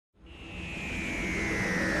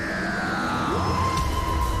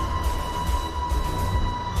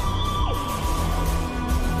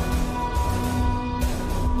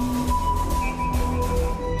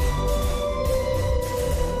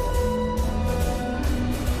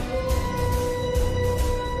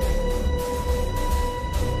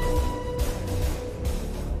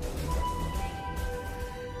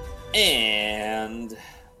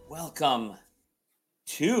Welcome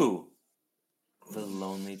to the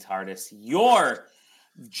Lonely TARDIS, your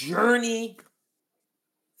journey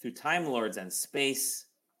through Time Lords and space,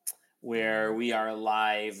 where we are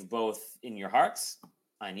live both in your hearts,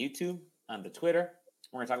 on YouTube, on the Twitter.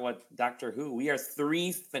 We're going to talk about Doctor Who. We are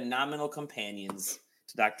three phenomenal companions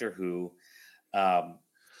to Doctor Who.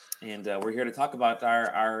 And we're here to talk about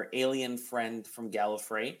our alien friend from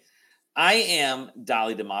Gallifrey. I am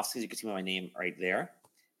Dolly Demofsky, as you can see my name right there.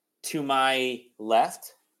 To my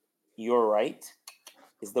left, your right,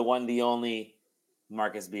 is the one, the only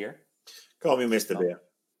Marcus Beer. Call me Mr. Beer.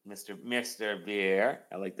 Mr. Beer.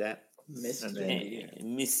 I like that. Mr. Beer.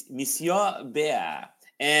 Monsieur Beer.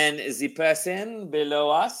 And the person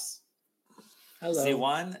below us, Hello. the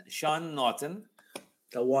one, Sean Norton.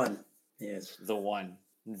 The one. Yes. The one.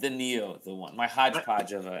 The Neo, the one. My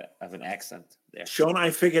hodgepodge of an accent there. Sean,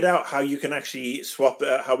 I figured out how you can actually swap,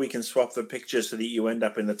 how we can swap the pictures so that you end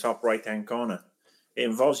up in the top right-hand corner. It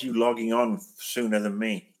involves you logging on sooner than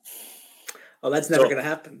me. Oh, that's never going to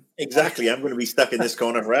happen. Exactly. I'm going to be stuck in this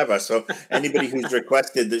corner forever. So anybody who's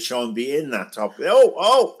requested that Sean be in that top.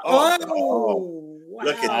 Oh. Wow.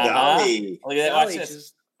 Look at Dolly. Look at that. Watch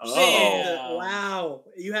this. Wow.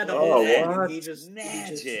 You had the whole thing. He just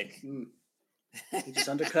magic. He just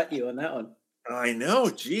undercut you on that one. I know.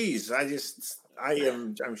 Geez.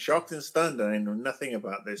 I'm shocked and stunned, and I know nothing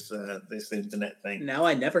about this internet thing. Now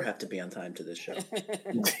I never have to be on time to this show.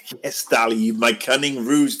 Yes, Dolly, my cunning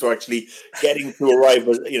ruse to actually getting to arrive,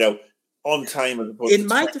 on time. As opposed In to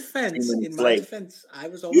my defense, I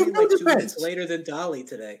was only 2 minutes later than Dolly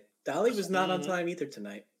today. Dolly was not on time either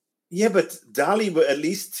tonight. Yeah, but Dolly, at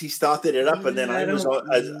least he started it up, and then I was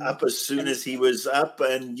up as soon as he was up,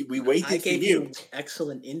 and we waited for you. I gave you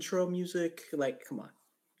excellent intro music. Like, come on.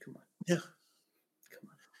 Yeah.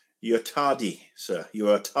 You're tardy, sir.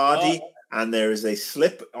 You are tardy, and there is a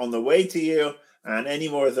slip on the way to you. And any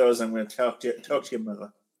more of those, I'm going to talk to your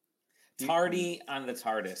mother. Tardy on the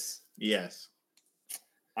TARDIS. Yes.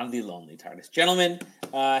 On the Lonely TARDIS. Gentlemen,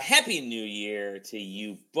 Happy New Year to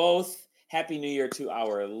you both. Happy New Year to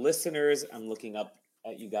our listeners. I'm looking up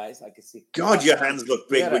at you guys. I can see. God, your hands look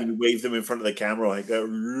big when you wave them in front of the camera. Like they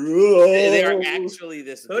are actually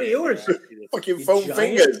this big. What are yours? Fucking foam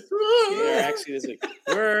fingers. They're actually this big.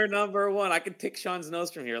 We're number one. I can pick Sean's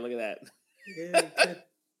nose from here. Look at that.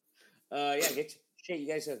 Get shave. You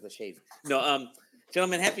guys have the shave. No,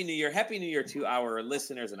 gentlemen, Happy New Year. Happy New Year to our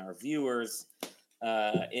listeners and our viewers.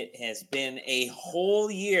 It has been a whole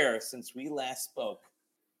year since we last spoke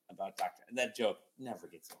about Doctor. That joke never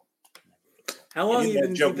gets old. How long have you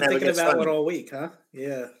been thinking about it all week, huh?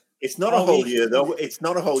 Yeah. It's not a whole year, though. It's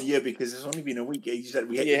not a whole year because it's only been a week. You said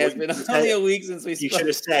it's been only a week since we spoke. You should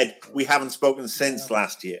have said we haven't spoken since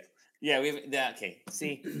last year. Yeah, we have. Okay,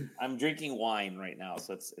 see, I'm drinking wine right now,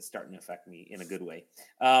 so it's starting to affect me in a good way.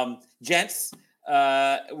 Gents,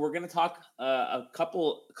 we're going to talk a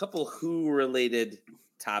couple Who-related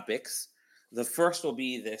topics. The first will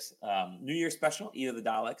be this New Year special, Eve of the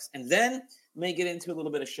Daleks, and then may get into a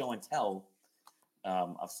little bit of show and tell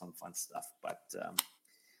of some fun stuff. But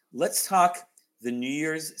let's talk the New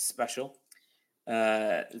Year's special.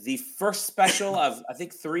 The first special of, I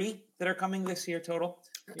think, 3 that are coming this year total.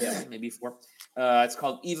 Yeah, maybe 4. It's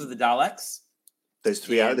called Eve of the Daleks. There's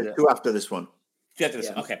 3 out. There's 2 after this one. 2 after this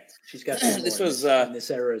one. Okay. She's got this was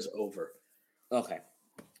this era is over. Okay.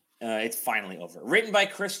 It's finally over. Written by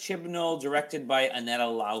Chris Chibnall, directed by Annetta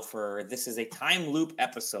Laufer. This is a time loop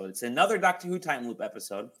episode. It's another Doctor Who time loop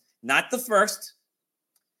episode. Not the first,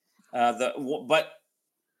 but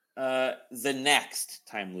the next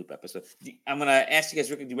time loop episode. I'm going to ask you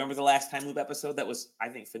guys, Rick, do you remember the last time loop episode that was, I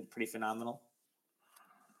think, pretty phenomenal?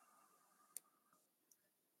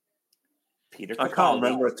 Peter Capaldi. I can't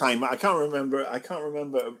remember a time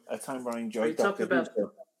a time where I enjoyed Doctor Who.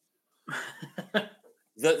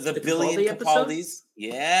 The billion Capaldis.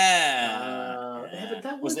 Yeah. But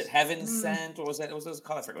that was it Heaven Sent, or was it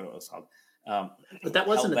called? I forget what it was called. But that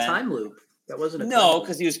wasn't a time loop. That wasn't a no,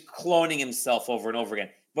 because he was cloning himself over and over again.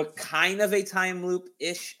 But kind of a time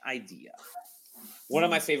loop-ish idea. One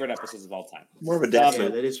of my favorite episodes of all time. More of a death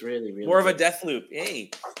loop. That is really, really more of a death loop.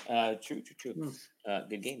 Hey, true.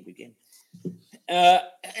 Good game.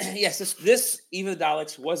 Yes, this Eve of the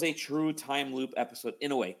Daleks was a true time loop episode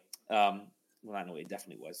in a way. Well, not in a way, it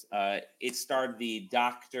definitely was. It starred the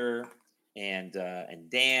Doctor and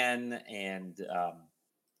Dan and a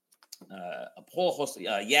whole host of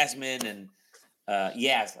Yasmin and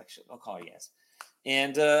Yaz. Actually, I'll call her Yaz.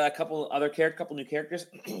 And a couple new characters,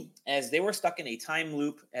 as they were stuck in a time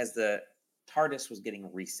loop as the TARDIS was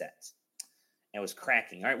getting reset and was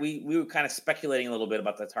cracking. All right, we were kind of speculating a little bit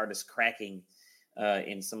about the TARDIS cracking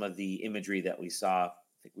in some of the imagery that we saw. I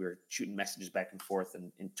think we were shooting messages back and forth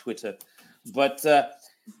in Twitter. But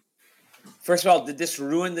first of all, did this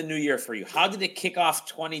ruin the new year for you? How did it kick off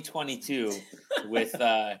 2022 with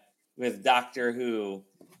Doctor Who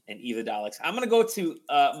and Eve the Daleks? I'm going to go to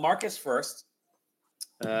Marcus first.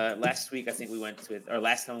 Last week, I think we went with, or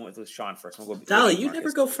last time we went with Sean first. We'll go Dolly, you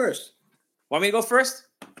never go first. Want me to go first?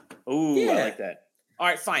 Ooh, yeah. I like that. All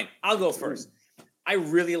right, fine. I'll go first. I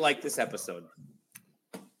really like this episode.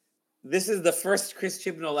 This is the first Chris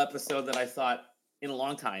Chibnall episode that I thought in a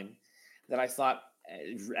long time that I thought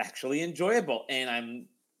actually enjoyable. And I'm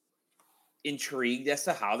intrigued as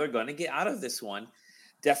to how they're going to get out of this one.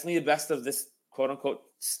 Definitely the best of this quote-unquote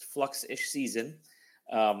Flux-ish season.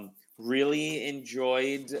 Really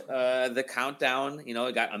enjoyed the countdown. You know,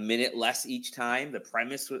 it got a minute less each time. The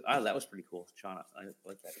premise was that was pretty cool, Sean. I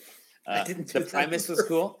like that. I didn't. The premise was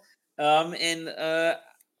cool. And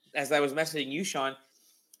as I was messaging you, Sean,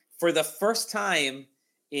 for the first time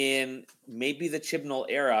in maybe the Chibnall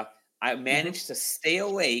era, I managed to stay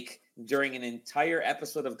awake during an entire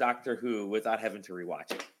episode of Doctor Who without having to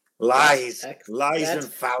rewatch it. Lies and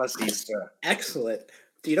fallacies, sir. Excellent.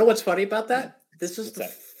 Do you know what's funny about that? This is the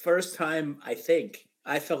first time I think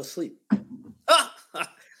I fell asleep.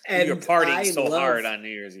 And you're partying hard on New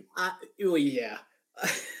Year's Eve. Yeah.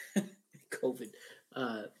 COVID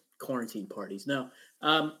quarantine parties. No.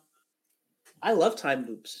 I love time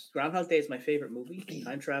loops. Groundhog Day is my favorite movie.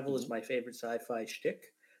 Time travel is my favorite sci-fi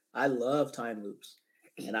shtick. I love time loops.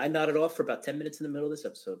 And I nodded off for about 10 minutes in the middle of this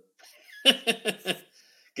episode.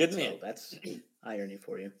 Good man. So that's irony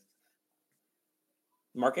for you.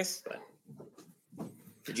 Marcus?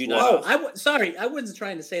 Did you know? Sorry. I wasn't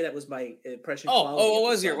trying to say that was my impression. What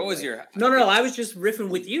was your? No. I was just riffing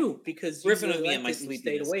with you because you riffing with me and my sleep.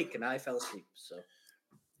 Stayed awake and I fell asleep. So,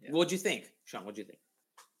 yeah. What'd you think, Sean? What'd you think?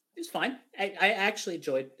 It was fine. I actually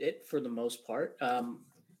enjoyed it for the most part. I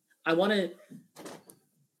want to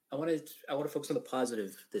focus on the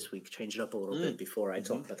positive this week. Change it up a little bit before I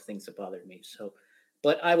talk about the things that bothered me. So,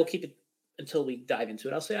 but I will keep it until we dive into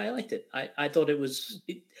it. I'll say I liked it. I thought it was.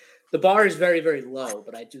 The bar is very, very low,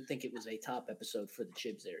 but I do think it was a top episode for the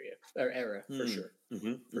Chibs era for sure.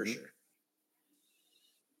 For sure.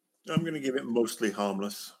 I'm going to give it mostly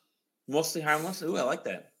harmless. Mostly harmless? Ooh, I like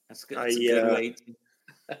that. That's good. That's a good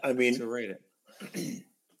way to rate it.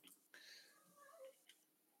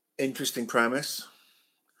 Interesting premise.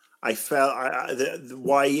 I felt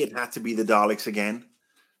why it had to be the Daleks again.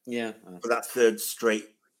 Yeah. For that third straight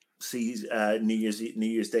season, New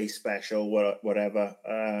Year's Day special, whatever.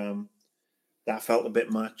 That felt a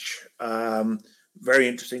bit much. Very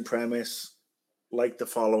interesting premise. Like the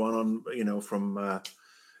follow-on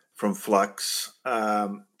from Flux.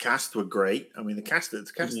 Cast were great. I mean, the cast are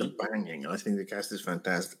banging. I think the cast is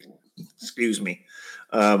fantastic. Excuse me.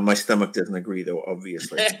 My stomach doesn't agree, though,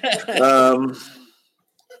 obviously.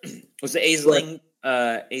 Was the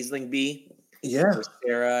Aisling B? Yeah. Was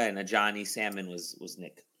Sarah, and Johnny Salmon was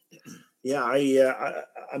Nick. Yeah,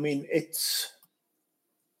 I mean, it's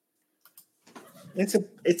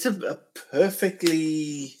a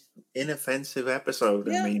perfectly inoffensive episode.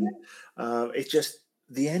 Yeah. I mean, it's just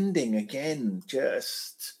the ending again.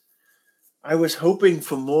 Just, I was hoping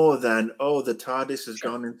for more than the TARDIS has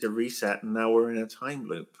gone into reset and now we're in a time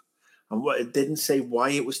loop. And what it didn't say why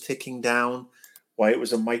it was ticking down, why it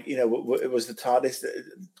was it was the TARDIS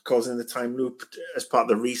causing the time loop as part of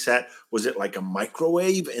the reset. Was it like a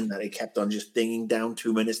microwave in that it kept on just dinging down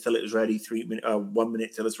 2 minutes till it was ready, 1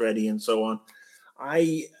 minute till it's ready, and so on?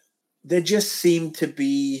 There just seemed to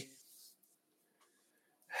be,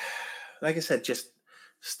 like I said, just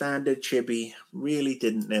standard chibi. Really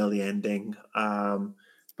didn't nail the ending.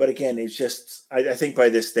 But again, it's just, I think by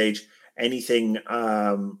this stage, anything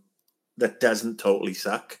that doesn't totally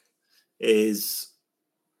suck is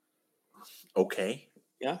okay.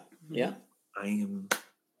 Yeah. That's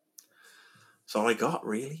all I got,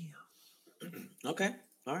 really. Okay.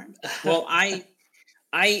 All right. Well, I'm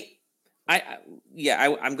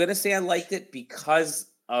going to say I liked it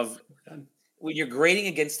because of when you're grading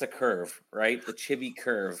against the curve, right? The chibi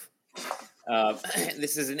curve.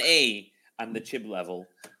 This is an A on the chib level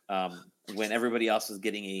when everybody else is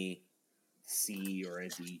getting a C or a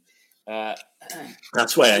D.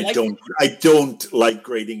 That's why I don't like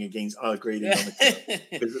grading against grading on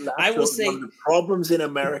a curve. I will say one of the problems in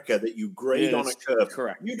America that you grade on a curve.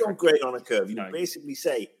 Correct. You don't grade on a curve. You basically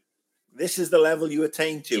say, this is the level you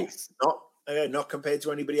attain to, not compared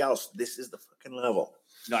to anybody else. This is the fucking level.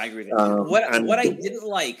 No, I agree with that. What I didn't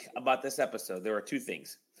like about this episode, there were two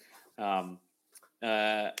things.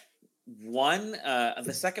 One,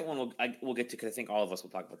 the second one we'll get to because I think all of us will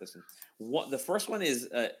talk about this one. The first one is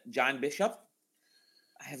John Bishop.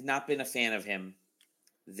 I have not been a fan of him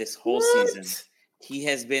this whole season. He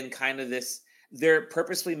has been kind of this. They're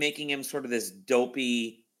purposely making him sort of this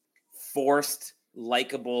dopey, forced,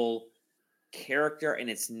 likable character, and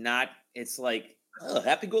it's not. It's like, oh,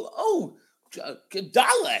 happy go. Oh,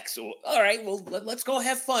 Daleks. All right, well, let's go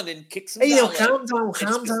have fun and kick some. Hey, Daleks. calm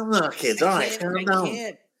down, now, kids. All right, calm down.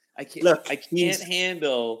 I can't. Look, I can't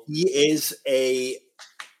handle. He's a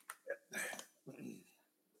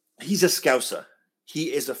Scouser.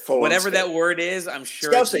 He is a fallen whatever Scout. That word is. I'm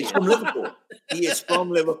sure. Scouser. He's from Liverpool. He is from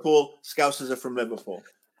Liverpool. Scousers are from Liverpool,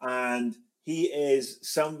 and he is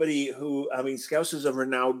somebody who, I mean, Scousers are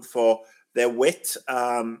renowned for their wit,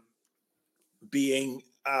 being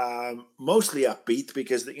mostly upbeat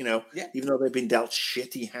because, you know, even though they've been dealt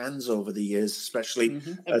shitty hands over the years, especially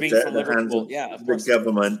at the hands of the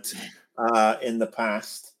government in the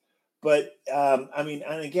past. But I mean,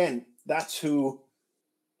 and again, that's who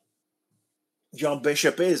John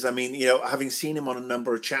Bishop is. I mean, you know, having seen him on a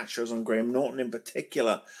number of chat shows on Graham Norton in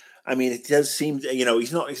particular, I mean, it does seem, you know,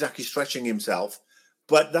 he's not exactly stretching himself,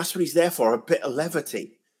 but that's what he's there for, a bit of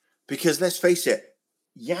levity. Because let's face it,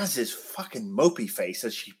 Yaz's fucking mopey face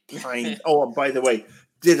as she pined. Oh, and by the way,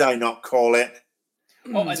 did I not call it?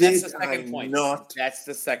 Oh, and that's the second point. That's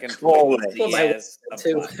the second point. Yaz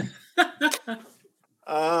too.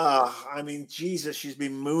 I mean, Jesus, she's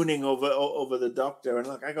been mooning over the Doctor, and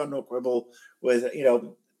look, I got no quibble with, you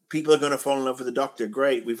know, people are going to fall in love with the Doctor.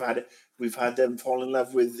 Great, we've had them fall in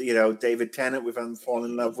love with, you know, David Tennant. We've had them fall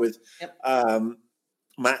in love with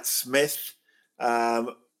Matt Smith.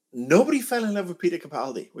 Nobody fell in love with Peter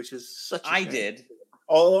Capaldi, which is such. I did.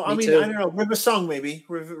 Oh, I mean, too. I don't know. River Song, maybe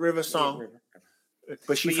River Song,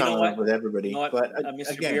 but she fell in love with everybody. You know what, but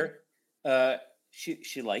Mr. again, Beer,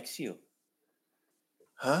 she likes you.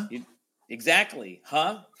 Huh? Exactly.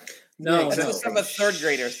 Huh? No, that's what some of third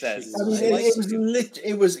grader says. I mean,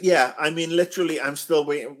 it was. Yeah, I mean, literally, I'm still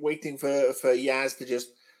waiting for Yaz to just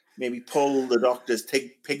maybe pull the Doctor's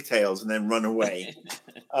pigtails and then run away.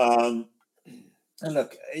 And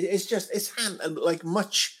look, it's like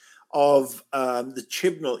much of the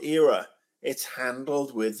Chibnall era. It's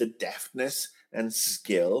handled with the deftness and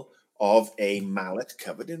skill of a mallet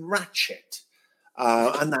covered in rat shit.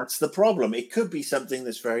 And that's the problem. It could be something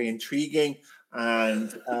that's very intriguing,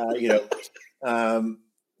 and I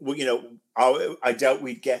doubt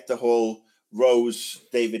we'd get the whole Rose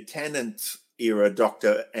David Tennant era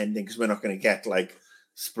Doctor ending, because we're not going to get like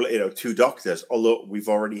split, you know, two Doctors. Although we've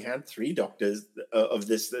already had three Doctors of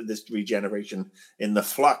this regeneration in the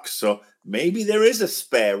Flux, so maybe there is a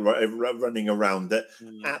spare running around that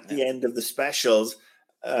at the end of the specials,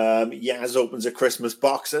 Yaz opens a Christmas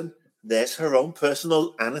box and there's her own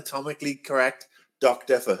personal anatomically correct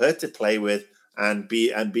Doctor for her to play with and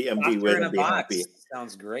be with and be happy.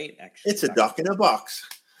 Sounds great, actually. It's a doc in a box.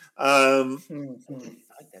 But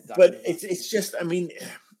it's just, I mean,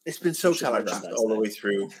 it's been so telegraphed all the way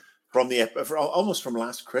through from almost from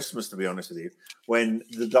last Christmas, to be honest with you, when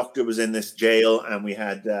the Doctor was in this jail and we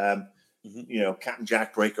had you know, Captain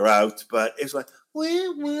Jack break her out, but it was like,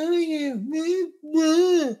 where were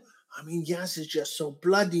you? I mean, Yaz is just so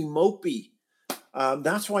bloody mopey.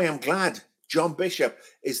 That's why I'm glad John Bishop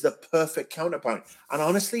is the perfect counterpoint. And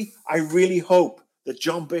honestly, I really hope that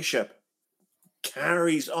John Bishop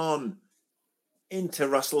carries on into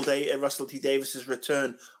Russell T. Davis's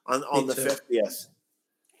return on the 50th.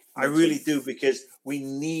 I really do, because we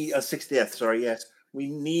need 60th. Sorry, yes, we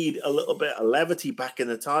need a little bit of levity back in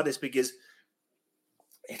the TARDIS, because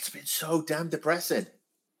it's been so damn depressing.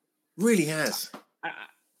 Really has.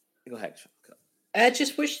 Go ahead. I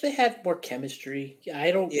just wish they had more chemistry.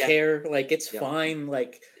 I don't care. Like, it's fine.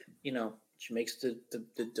 Like, you know, she makes the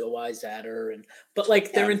doe eyes at her, but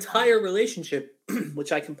like their entire relationship,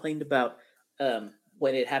 which I complained about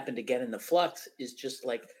when it happened again in the Flux, is just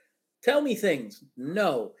like, tell me things.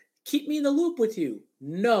 No. Keep me in the loop with you.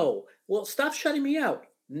 No. Well, stop shutting me out.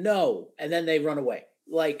 No. And then they run away.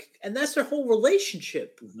 Like, and that's their whole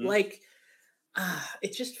relationship. Mm-hmm. Like,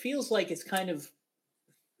 it just feels like it's kind of,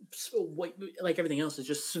 like everything else, is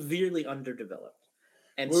just severely underdeveloped.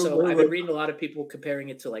 And so I've been reading a lot of people comparing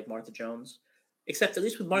it to like Martha Jones, except at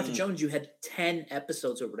least with Martha Jones, you had 10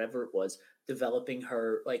 episodes or whatever it was, developing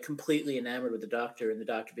her like completely enamored with the Doctor, and the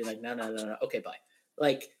Doctor being like, no, okay, bye.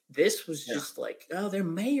 Like, this was just like, oh, there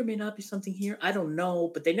may or may not be something here. I don't know.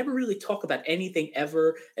 But they never really talk about anything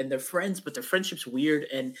ever. And they're friends, but their friendship's weird.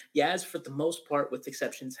 And Yaz, for the most part, with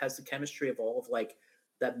exceptions, has the chemistry of all of like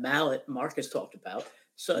that mallet Marcus talked about.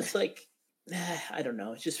 So it's like, I don't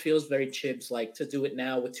know. It just feels very Chibs like to do it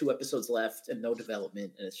now with 2 episodes left and no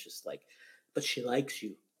development, and it's just like, but she likes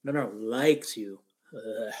you. No, likes you.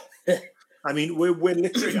 I mean, we're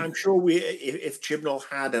literally. I'm sure if Chibnall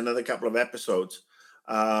had another couple of episodes,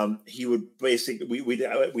 he would basically we'd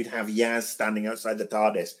have Yaz standing outside the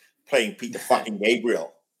TARDIS playing Peter fucking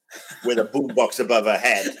Gabriel with a boombox above her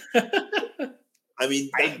head. I mean,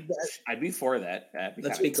 I'd be for that.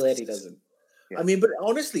 Let's be glad he doesn't. Yeah. I mean, but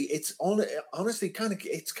honestly, it's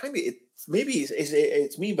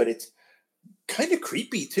me, but it's kind of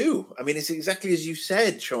creepy too. I mean, it's exactly as you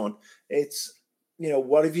said, Sean. It's,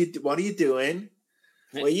 what are you doing?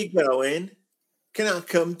 Where are you going? Can I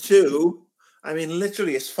come too? I mean,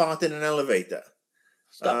 literally, it's fart in an elevator.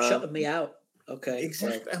 Stop shutting me out. Okay.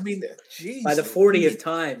 Exactly. Well, I mean, geez. By the 40th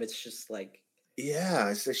time, it's just like.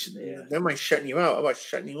 Yeah. Never mind shutting you out. How about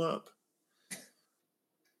shutting you up?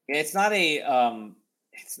 It's not a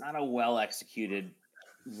well executed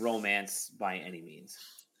romance by any means.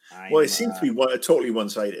 Well, it seems to be totally one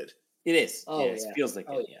sided. It is. Oh, yeah. It feels like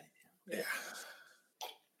it. Yeah.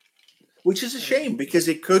 Which is a shame because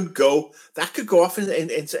it could go off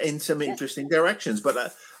in some interesting directions.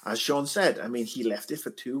 But as Sean said, I mean, he left it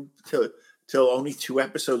for till only 2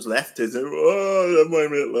 episodes left. Is it? Oh, my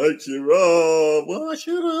mate likes you. Oh, well,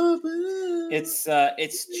 shut up.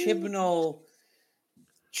 It's Chibnall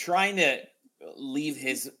trying to leave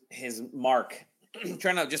his mark,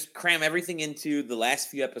 trying to just cram everything into the last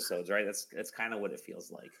few episodes, right? That's kind of what it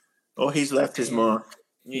feels like. Oh, he's left his mark.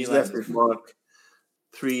 He's left his mark.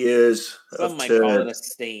 3 years. Some might call it a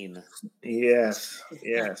stain. Yes.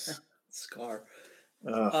 Scar.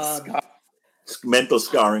 Scar. Mental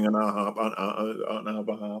scarring on our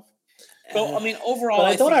behalf. So, I mean, overall, but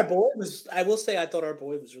I thought our boy was. I will say, I thought our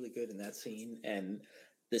boy was really good in that scene, and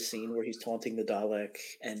the scene where he's taunting the Dalek,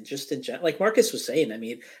 and just in general, like Marcus was saying. I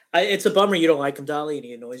mean, it's a bummer you don't like him, Dolly, and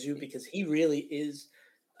he annoys you because he really is.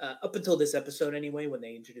 Up until this episode, anyway, when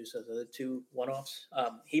they introduce those other 2 one-offs,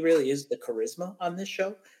 he really is the charisma on this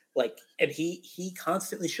show. Like, and he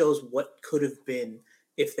constantly shows what could have been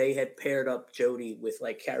if they had paired up Jodie with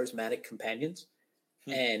like charismatic companions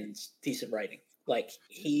and decent writing. Like,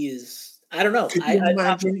 he is. I don't know. Could you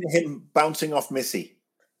imagine him bouncing off Missy?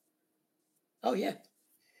 Oh yeah.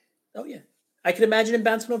 I can imagine him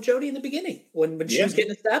bouncing off Jodie in the beginning when she was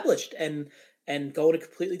getting established and going a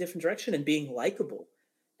completely different direction and being likable.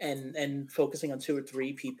 And focusing on 2 or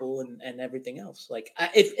 3 people and everything else. Like,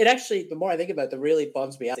 it actually, the more I think about it, it really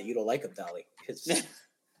bums me out that you don't like him, Dolly. Because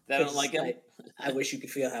I don't like him. I wish you could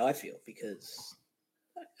feel how I feel because,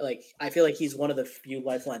 like, I feel like he's one of the few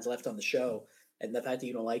lifelines left on the show, and the fact that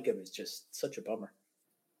you don't like him is just such a bummer.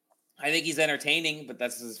 I think he's entertaining, but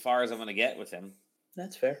that's as far as I'm going to get with him.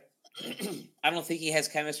 That's fair. I don't think he has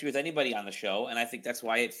chemistry with anybody on the show, and I think that's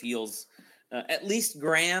why it feels, at least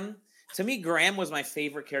Graham. To me, Graham was my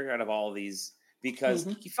favorite character out of all of these because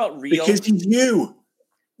he felt real. Because he's you.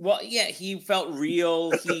 Well, yeah, he felt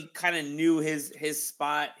real. He kind of knew his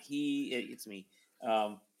spot. It's me.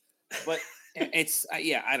 But it's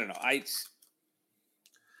I don't know.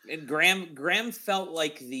 And Graham felt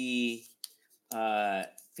like the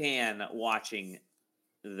fan watching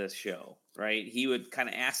the show, right? He would kind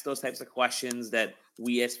of ask those types of questions that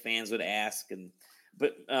we as fans would ask,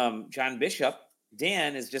 but John Bishop,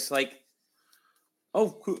 Dan, is just like, oh,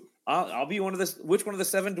 cool. I'll be one of the. Which one of the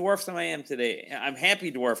 7 dwarfs am I am today? I'm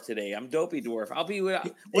happy dwarf today. I'm dopey dwarf. I'll be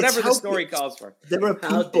whatever the story calls for. There are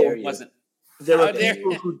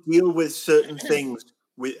people. Who deal with certain things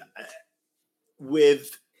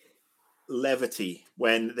with levity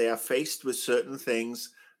when they are faced with certain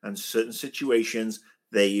things and certain situations.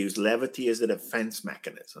 They use levity as a defense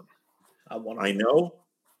mechanism. I know.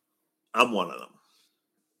 I'm one of them.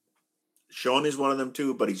 Sean is one of them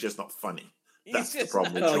too, but he's just not funny. That's the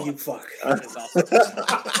problem. Oh, you fuck. That's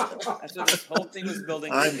what this whole thing was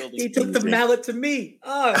building. He took the mallet to me.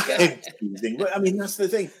 Oh, God. But I mean, that's the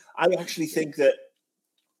thing. I actually think that,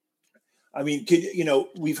 I mean,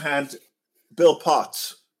 we've had Bill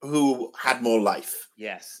Potts, who had more life.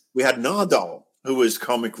 Yes. We had Nardole, who was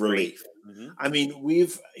comic relief. Mm-hmm. I mean, we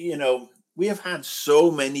have had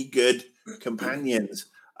so many good companions.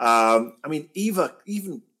 I mean,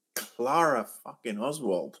 even Clara fucking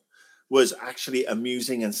Oswald was actually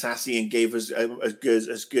amusing and sassy and gave us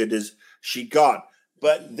as good as she got.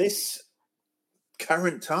 But this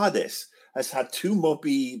current TARDIS has had 2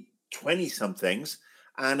 mopey 20-somethings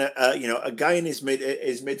and a guy in his mid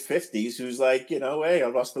 50s who's like, hey, I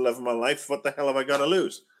lost the love of my life. What the hell have I got to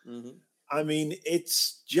lose? Mm-hmm. I mean,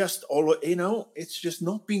 it's just it's just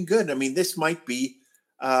not been good. I mean, this might be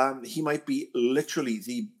he might be literally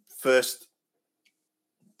the first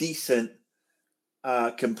decent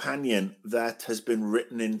companion that has been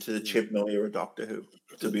written into the Chibnall era Doctor Who,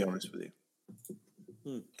 to be honest with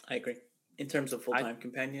you. I agree. In terms of full-time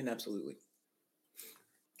companion, absolutely.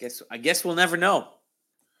 I guess we'll never know.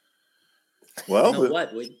 Well, you know what?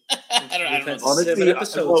 Honestly,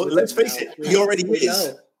 let's face it, he already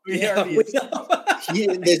is.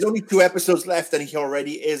 There's only 2 episodes left, and he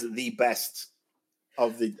already is the best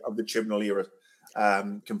of the Chibnall era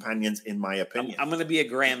companions, in my opinion. I'm going to be a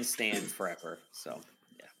Graham stan forever. So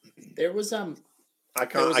yeah, there was I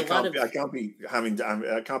can't be having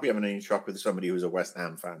any shock with somebody who's a West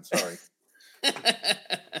Ham fan. Sorry.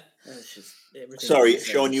 Sorry,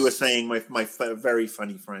 Sean. You were saying my very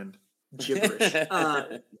funny friend. Gibberish.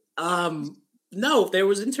 No, there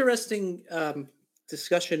was interesting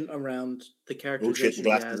discussion around the character. Oh shit! The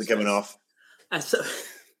glasses are coming off.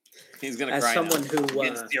 He's gonna cry. As someone who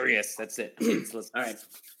getting serious. That's it. All right,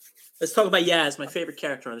 let's talk about Yaz, my favorite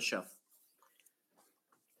character on the show.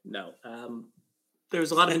 No, there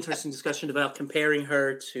was a lot of interesting discussion about comparing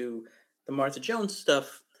her to the Martha Jones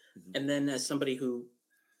stuff, and then as somebody who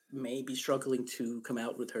may be struggling to come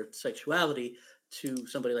out with her sexuality, to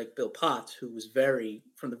somebody like Bill Potts, who was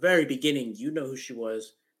from the very beginning, you know who she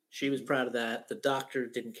was. She was proud of that. The Doctor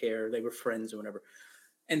didn't care. They were friends or whatever.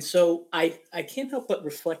 And so I can't help but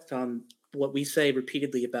reflect on what we say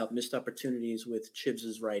repeatedly about missed opportunities with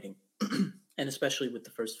Chibs's writing, and especially with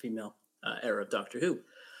the first female era of Doctor Who,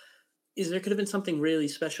 is there could have been something really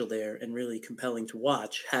special there and really compelling to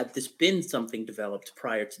watch had this been something developed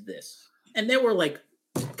prior to this. And there were like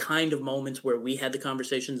kind of moments where we had the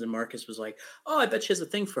conversations and Marcus was like, oh, I bet she has a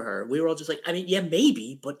thing for her. We were all just like, I mean, yeah,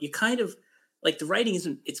 maybe, but you kind of like the writing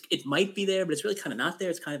it might be there, but it's really kind of not there.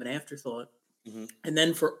 It's kind of an afterthought. Mm-hmm. And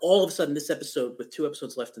then for all of a sudden, this episode with 2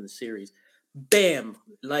 episodes left in the series, bam,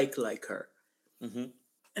 like her. Mm-hmm.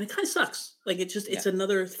 And it kind of sucks. Like it's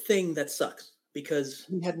another thing that sucks because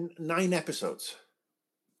we had 9 episodes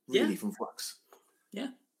really from Flux. Yeah.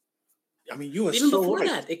 I mean, you were even so before right.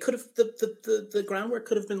 that. It could have the groundwork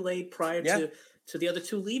could have been laid prior to the other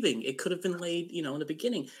 2 leaving. It could have been laid, in the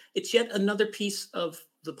beginning. It's yet another piece of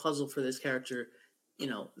the puzzle for this character.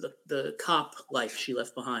 The cop life she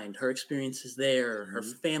left behind, her experiences there, her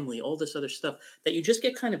family, all this other stuff that you just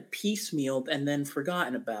get kind of piecemealed and then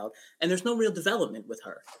forgotten about. And there's no real development with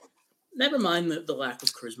her. Never mind the lack of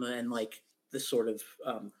charisma and like the sort of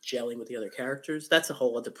gelling with the other characters. That's a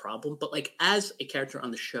whole other problem. But like as a character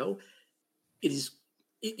on the show, it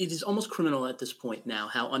is almost criminal at this point now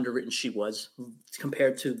how underwritten she was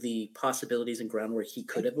compared to the possibilities and groundwork he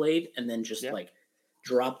could have laid and then just like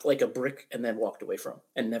dropped like a brick and then walked away from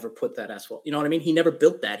and never put that asphalt. You know what I mean? He never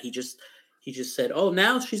built that. He just said, oh,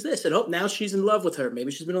 now she's this. And oh, now she's in love with her.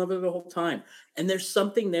 Maybe she's been in love with her the whole time. And there's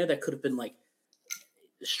something there that could have been like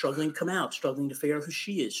struggling to come out, struggling to figure out who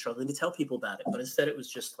she is, struggling to tell people about it. But instead it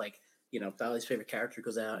was just like, Dolly's favorite character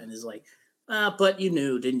goes out and is like, but you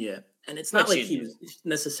knew, didn't you? And it's not like he was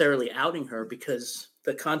necessarily outing her because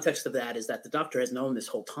the context of that is that the Doctor has known this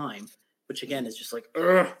whole time, which again is just like,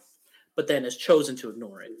 ugh, but then has chosen to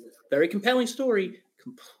ignore it. Very compelling story,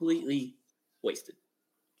 completely wasted,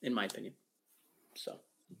 in my opinion. So,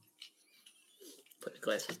 put the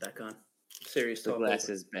glasses back on. Serious talk. The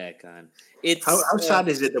glasses back on. It's how sad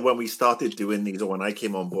is it that when we started doing these, or when I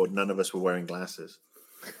came on board, none of us were wearing glasses?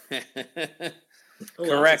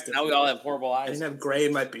 Correct. Now we all have horrible eyes. I didn't have gray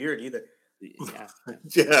in my beard either.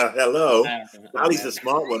 Yeah. Hello. Ali's the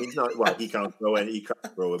smart one. He's not. Well, he can't grow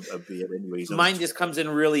a beard anyway. Mine just comes in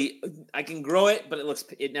really. I can grow it, but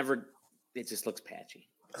it just looks patchy.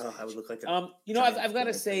 Oh, I would look like I've got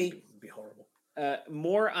to say, it'd be horrible.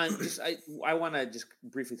 More on just. I want to just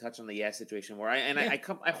briefly touch on the Yaz situation where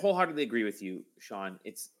I wholeheartedly agree with you, Sean.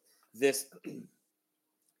 It's this.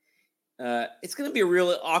 It's going to be a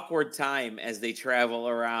really awkward time as they travel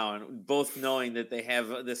around, both knowing that they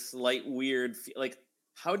have this slight weird, like,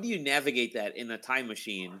 how do you navigate that in a time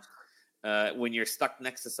machine when you're stuck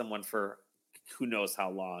next to someone for who knows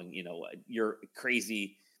how long, your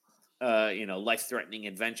crazy, life-threatening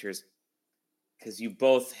adventures, because you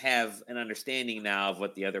both have an understanding now of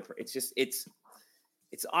what the other, it's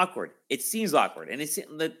awkward. It seems awkward. And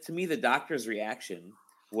to me, the Doctor's reaction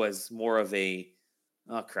was more of a,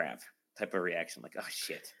 oh, crap. Type of reaction, like, oh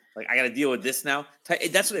shit, like I got to deal with this now.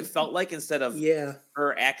 That's what it felt like instead of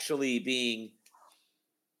her actually being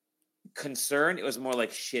concerned. It was more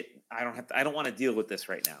like, shit, I don't want to deal with this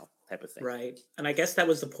right now, type of thing. Right, and I guess that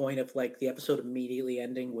was the point of like the episode immediately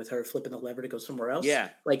ending with her flipping the lever to go somewhere else. Yeah,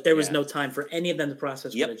 like there was no time for any of them to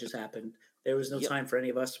process what had just happened. There was no time for any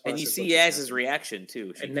of us to process. And you see Yaz's reaction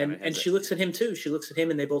too. She looks at him too. She looks at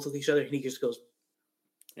him, and they both look at each other, and he just goes,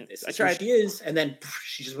 this I is who tried. she is, and then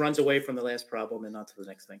she just runs away from the last problem and on to the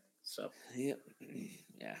next thing. So Yeah.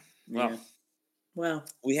 Well, well,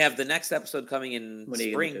 we have the next episode coming in What are you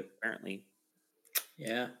gonna spring, do? apparently.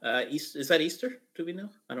 yeah. Is that Easter? Do we know?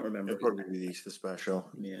 I don't remember. It'll probably be the Easter special.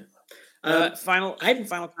 Yeah. Final I-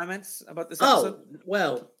 final comments about this episode? Oh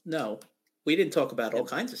well, no, we didn't talk about all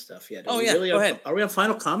kinds of stuff yet. Go ahead. Are we on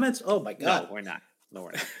final comments? Oh my god, No, we're not.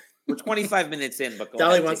 We're 25 minutes in, but go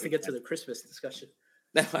Dolly ahead, wants take to your get to time. the Christmas discussion.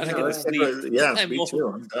 I'm No, gonna that's- sleep. yeah, I'm me old. too.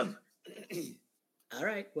 I'm done. All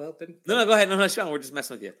right, well then. No, go ahead. No, Sean, we're just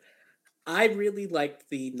messing with you. I really liked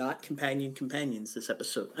the not companions this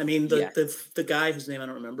episode. I mean, the guy whose name I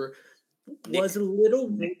don't remember was a little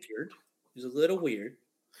weird. He was a little weird.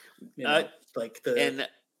 You know, And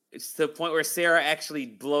it's to the point where Sarah actually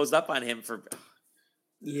blows up on him for.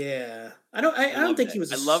 Yeah, I don't think he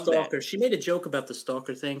was a stalker. That. She made a joke about the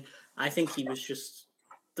stalker thing. I think he was just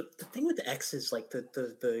the thing with the exes, like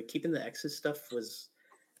the keeping the exes stuff was,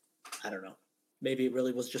 I don't know. Maybe it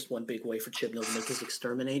really was just one big way for Chibnall to make his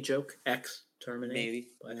exterminate joke. Exterminate. Maybe.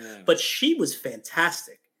 But she was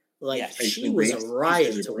fantastic. Like, Yes, she was a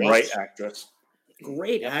riot to watch. Great actress.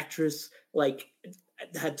 Great actress. Like,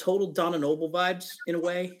 had total Donna Noble vibes in a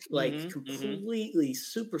way. Like, completely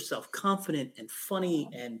super self-confident and funny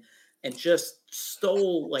and just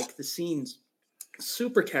stole, like, the scenes.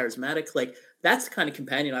 Super charismatic. Like, that's the kind of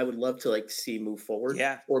companion I would love to, like, see move forward.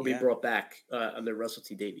 Or be brought back under Russell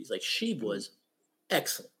T Davies. Like, she was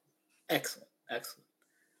excellent.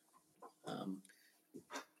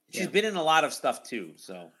 She's been in a lot of stuff too,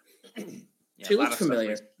 so she looks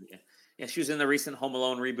familiar. Yeah, she was in the recent Home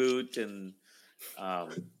Alone reboot, and she's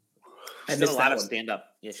I done a lot of stand up.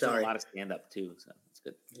 Yeah, she's done a lot of stand up too, so it's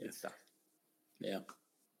good. Good stuff. Yeah.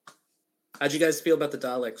 How'd you guys feel about the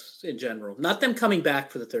Daleks in general? Not them coming back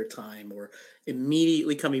for the third time or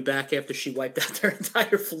immediately coming back after she wiped out their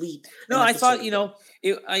entire fleet. No, I thought,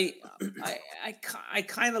 I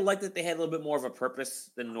kind of liked that they had a little bit more of a purpose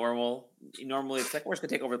than normal. Normally, it's like, we're just going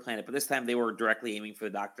to take over the planet. But this time they were directly aiming for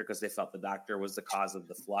the Doctor because they felt the Doctor was the cause of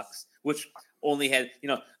the flux, which only had,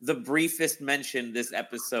 the briefest mention this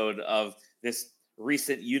episode of this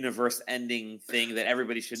recent universe ending thing that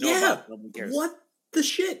everybody should know about. Nobody cares. What the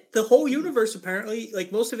shit? The whole universe, apparently,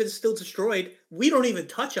 like most of it is still destroyed. We don't even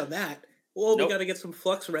touch on that. Well, we got to get some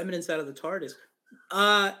flux remnants out of the TARDIS.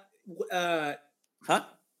 Huh?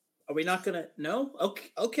 Are we not gonna? No.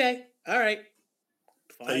 Okay. All right.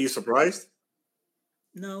 Fine. Are you surprised?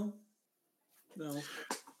 No.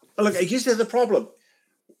 Look, here's the problem.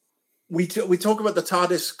 We talk about the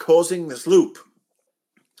TARDIS causing this loop,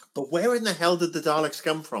 but where in the hell did the Daleks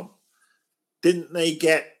come from? Didn't they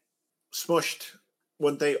get smushed?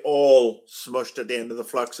 Weren't they all smushed at the end of the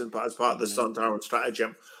flux and as part of the Sun Tower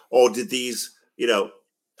stratagem? Or did these,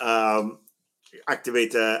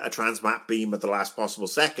 activate a transmat beam at the last possible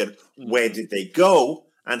second? Where did they go?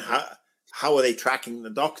 And how are they tracking the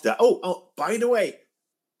Doctor? Oh, by the way,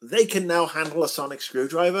 they can now handle a sonic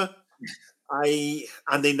screwdriver.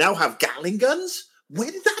 And they now have Gatling guns? Where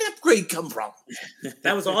did that upgrade come from?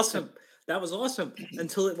 That was awesome.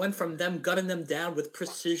 Until it went from them gunning them down with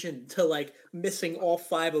precision to like missing all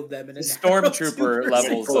 5 of them in a stormtrooper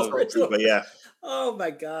levels. Yeah. Oh my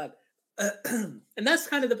god. And that's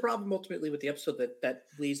kind of the problem ultimately with the episode that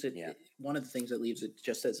leaves it. One of the things that leaves it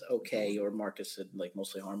just as okay, or Marcus said, like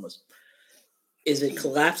mostly harmless, is it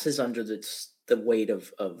collapses under the weight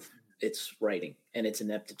of its writing and its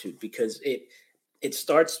ineptitude, because it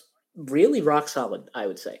starts really rock solid, I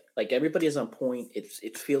would say. Like, everybody is on point.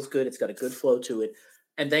 It feels good. It's got a good flow to it.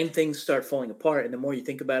 And then things start falling apart. And the more you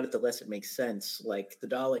think about it, the less it makes sense. Like, the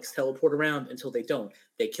Daleks teleport around until they don't.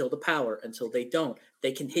 They kill the power until they don't.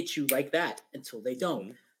 They can hit you like that until they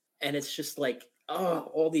don't. And it's just like,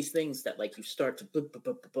 all these things that like you start to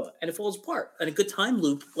and it falls apart. And a good time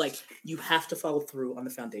loop, like, you have to follow through on the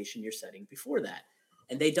foundation you're setting before that.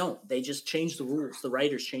 And they don't. They just change the rules. The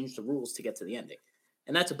writers change the rules to get to the ending.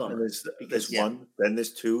 And that's a bummer. There's 1, then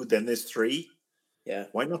there's 2, then there's 3. Yeah.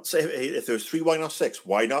 Why not say, if there's 3, why not 6?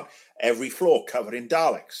 Why not every floor covered in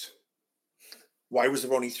Daleks? Why was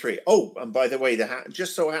there only 3? Oh, and by the way, there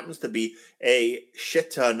just so happens to be a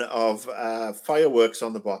shit ton of fireworks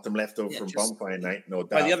on the bottom left over from Bonfire Night. No doubt.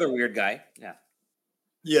 By the other weird guy. Yeah.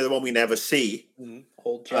 Yeah, the one we never see.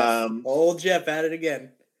 Old Jeff. Old Jeff at it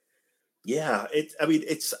again. Yeah.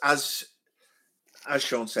 It's as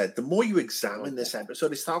Sean said, the more you examine this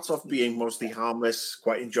episode, it starts off being mostly harmless,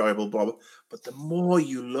 quite enjoyable, blah, blah. But the more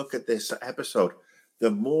you look at this episode,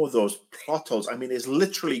 the more those plot holes. I mean, it's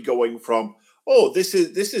literally going from, oh, this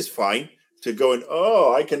is fine, to going,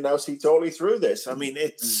 oh, I can now see totally through this. I mean,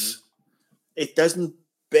 it doesn't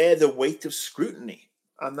bear the weight of scrutiny.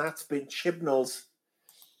 and that's been Chibnall's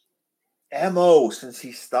MO since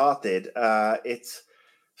he started. It's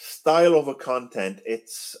style over content.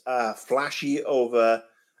 It's flashy over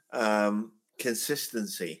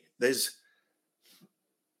consistency. There's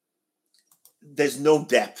no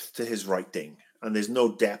depth to his writing, and there's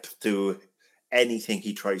no depth to anything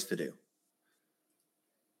he tries to do.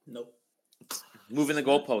 Nope. Moving the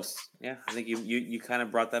goalposts. Yeah, I think you kind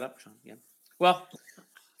of brought that up, Sean. Yeah. Well,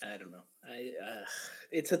 I don't know.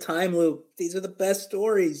 It's a time loop. These are the best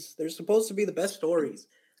stories. They're supposed to be the best stories.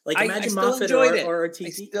 Like imagine still Moffat enjoyed it. or I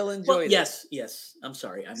RTD. still enjoyed Well, it. yes. I'm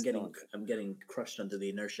sorry. I'm getting crushed under the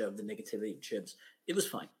inertia of the negativity of Chibs. It was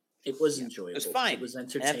fine. It was enjoyable. It was fine. It was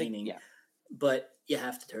entertaining. But you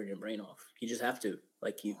have to turn your brain off. You just have to.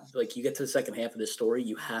 Like you get to the second half of this story,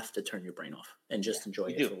 you have to turn your brain off and just enjoy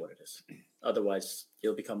it for what it is. Otherwise,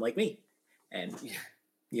 you'll become like me, and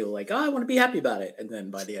you'll like, I want to be happy about it. And then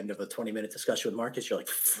by the end of a 20-minute discussion with Marcus, you're like,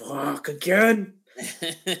 fuck again.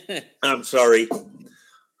 I'm sorry.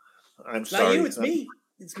 It's not you. It's me.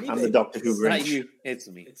 It's me. I'm the Doctor Who Grinch. Not you. It's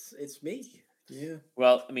me. It's me. Yeah.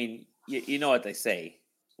 Well, I mean, you know what they say.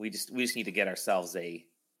 We just need to get ourselves a.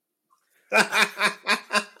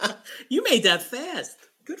 You made that fast.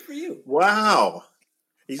 Good for you. Wow.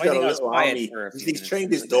 He's got a little army. He's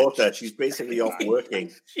trained his daughter. She's basically off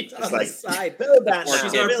working. She's on the side. Build that.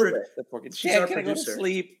 She's our producer. Can I go to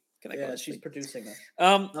sleep? She's producing us.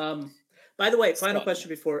 By the way, final question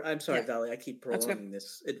before. I'm sorry, Valley. I keep prolonging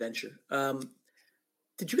this adventure.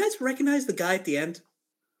 Did you guys recognize the guy at the end?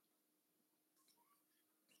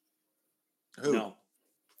 Who? No.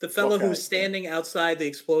 The fellow who was standing outside the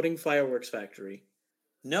exploding fireworks factory.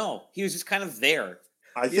 No, he was just kind of there.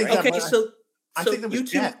 I think. Okay, so I think it was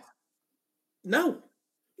Jeff. No,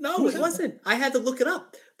 it wasn't. I had to look it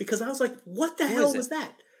up because I was like, "What the hell was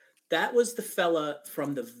that?" That was the fella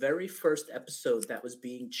from the very first episode that was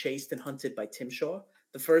being chased and hunted by Tim Shaw.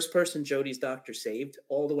 The first person Jodie's doctor saved,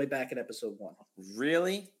 all the way back in episode 1.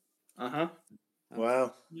 Really?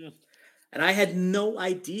 Wow. Yeah. And I had no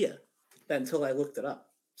idea until I looked it up.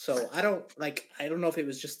 So I don't know if it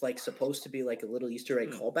was just like supposed to be like a little Easter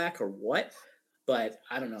egg callback or what, but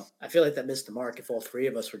I don't know. I feel like that missed the mark if all three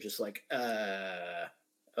of us were just like,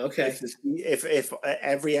 okay. If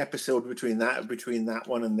every episode between that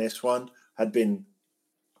one and this one had been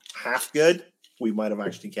half good, we might have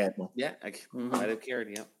actually cared more. Yeah, I might have cared.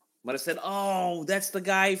 Yeah, might have said, "Oh, that's the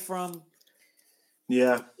guy from."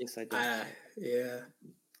 Yeah. Yes, I did. Yeah.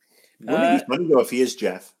 Wouldn't it be funny though if he is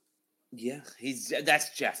Jeff? Yeah,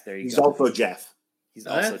 that's Jeff. There you He's go. also Jeff. He's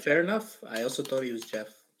also fair enough. I also thought he was Jeff.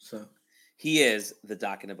 So he is the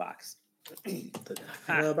Doc in the Box. The Doc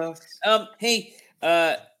in the Box. Hey,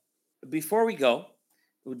 before we go,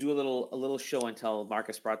 we'll do a little show and tell.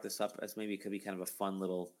 Marcus brought this up as maybe it could be kind of a fun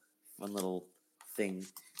little thing.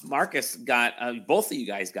 Marcus got both of you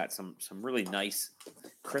guys got some really nice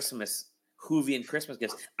Christmas Whovian Christmas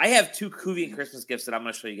gifts. I have 2 Whovian Christmas gifts that I'm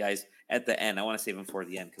going to show you guys at the end. I want to save them for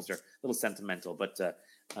the end because they're a little sentimental. But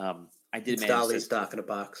I did manage Dolly's Doc in a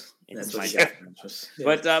Box. That's my gift.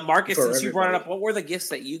 But Marcus, since you brought it up, what were the gifts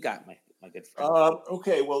that you got, my good friend?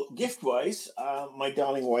 Okay, well, gift-wise, my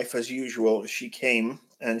darling wife, as usual, she came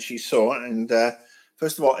and she saw, and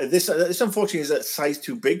first of all, this unfortunately is a size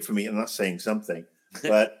too big for me. I'm not saying something,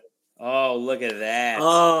 but oh, look at that!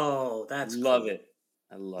 Oh, that's love cool. it.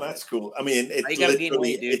 I love that's cool. I mean, it's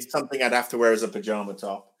literally it's something I'd have to wear as a pajama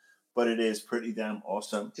top, but it is pretty damn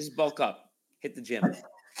awesome. Just bulk up, hit the gym.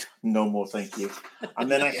 No more, thank you.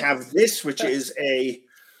 And then I have this, which is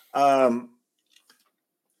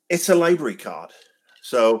it's a library card.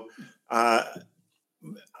 So I'm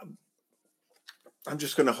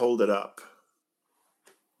just going to hold it up.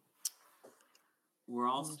 We're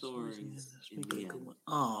all stories.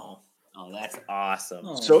 Oh, that's awesome.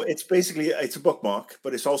 Oh. So it's a bookmark,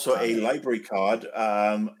 but it's also a library card,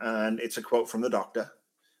 and it's a quote from the Doctor.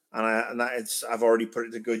 I've already put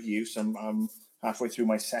it to good use. I'm halfway through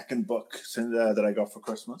my second book that I got for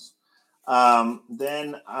Christmas.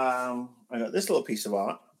 Then I got this little piece of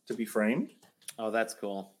art to be framed. Oh, that's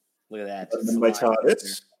cool. Look at that. By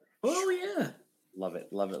TARDIS. Oh, yeah. Love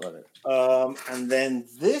it. Love it. Love it. And then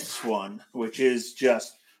this one, which is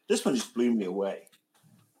this one just blew me away.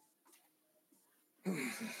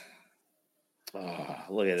 Oh,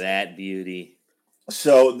 look at that beauty.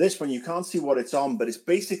 So this one, you can't see what it's on, but it's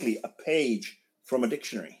basically a page from a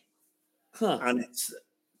dictionary. Huh. And it's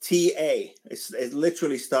TA. It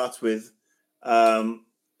literally starts with TA.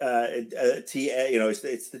 It's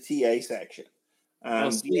the TA section.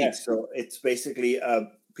 So it's basically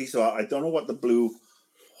a piece of art. I don't know what the blue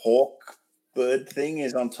hawk bird thing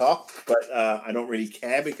is on top, but I don't really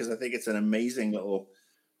care because I think it's an amazing little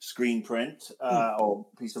screen print or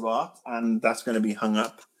piece of art, and that's going to be hung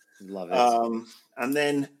up. Love it. And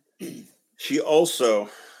then she also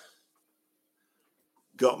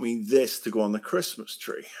got me this to go on the Christmas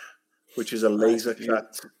tree, which is a laser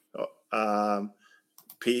cut,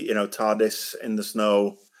 TARDIS in the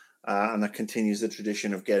snow, and that continues the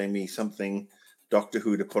tradition of getting me something Doctor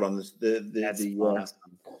Who to put on the awesome.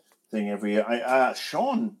 thing every year.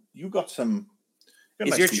 Sean, you got some.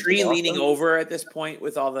 Is your tree leaning over at this point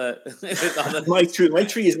with all the? My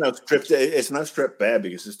tree is now stripped. It's now stripped bare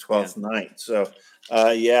because it's 12th night. So,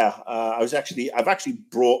 I've actually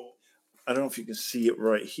brought. I don't know if you can see it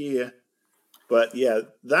right here, but yeah,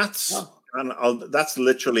 that's that's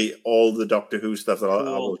literally all the Doctor Who stuff that I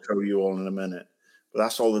will show you all in a minute. But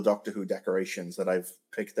that's all the Doctor Who decorations that I've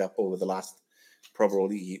picked up over the last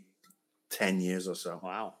probably 10 years or so.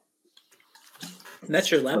 Wow. And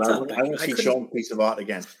that's your laptop. I want to see Sean's piece of art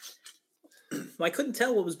again. Well, I couldn't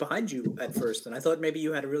tell what was behind you at first, and I thought maybe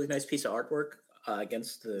you had a really nice piece of artwork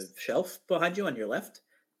against the shelf behind you on your left,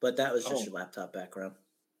 but that was just your laptop background.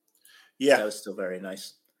 Yeah. That was still very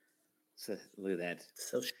nice. So, look at that.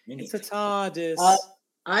 So shiny. It's a TARDIS.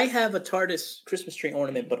 I have a TARDIS Christmas tree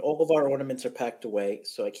ornament, but all of our ornaments are packed away,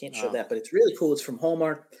 so I can't show that. But it's really cool. It's from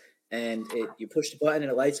Hallmark, and you push the button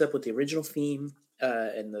and it lights up with the original theme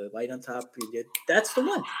and the light on top. That's the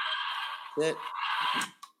one. That.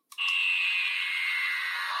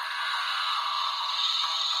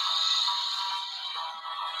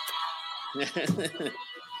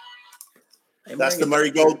 That's the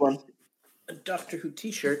marigold one. A Doctor Who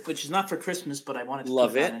T-shirt, which is not for Christmas, but I wanted to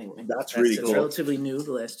love put it on anyway. That's really cool. Relatively new,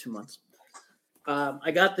 the last 2 months.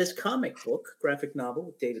 I got this comic book, graphic novel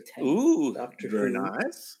with David Tennant. Ooh, Doctor very Who,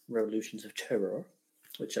 nice. Revolutions of Terror,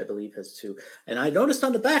 which I believe has 2. And I noticed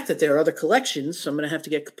on the back that there are other collections, so I'm going to have to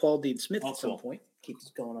get Capaldi and Smith at some point. Keep this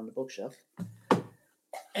going on the bookshelf.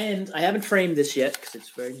 And I haven't framed this yet because it's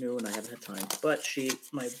very new and I haven't had time. But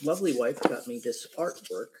my lovely wife, got me this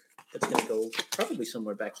artwork that's going to go probably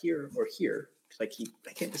somewhere back here or here because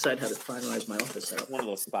I can't decide how to finalize my office setup. One of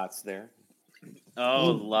those spots there.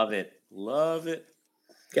 Oh, love it. Love it.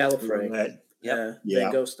 Gallifrey. Right. Yeah.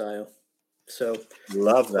 Van Gogh style. So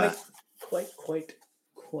love that. Quite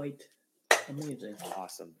amazing.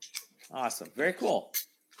 Awesome. Very cool.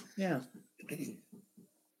 Yeah.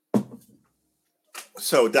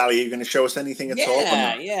 So, Dali, are you going to show us anything at all?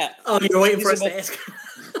 Yeah. Oh, you're waiting for us to ask.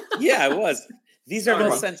 Yeah, I was. These are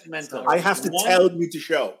both sentimental. I have to tell you to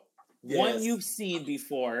show. One you've seen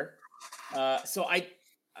before. So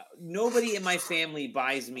nobody in my family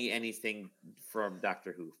buys me anything from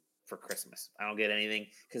Doctor Who for Christmas. I don't get anything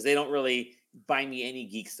because they don't really buy me any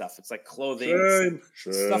geek stuff. It's like clothing,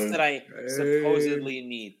 stuff that I supposedly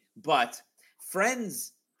need. But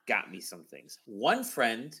friends got me some things. One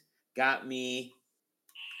friend got me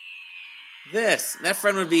this. And that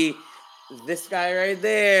friend would be this guy right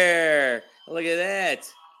there. Look at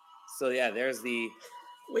that. So yeah, there's the.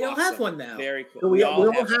 We all have one now. Very cool. So we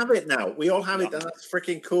all have it now. We all have it, and that's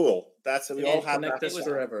freaking cool. We all have that. This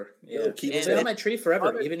forever. Yeah, keep it on my tree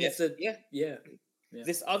forever. Even if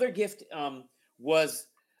This other gift was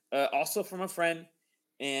also from a friend,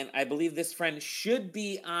 and I believe this friend should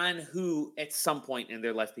be on Who at some point in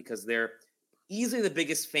their life because they're easily the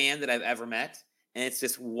biggest fan that I've ever met, and it's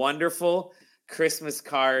this wonderful Christmas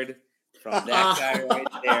card from that guy right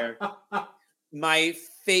there. My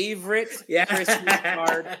favorite Christmas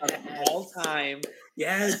card of all time.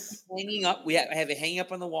 Yes. Hanging up. I have it hanging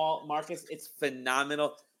up on the wall. Marcus, it's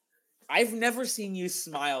phenomenal. I've never seen you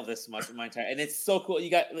smile this much in my entire, and it's so cool. You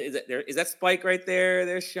got is that Spike right there?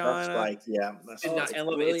 There's Sean. That's Spike, yeah.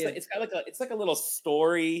 It's like a little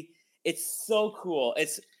story. It's so cool.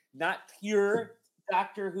 It's not pure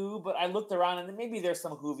Doctor Who, but I looked around and maybe there's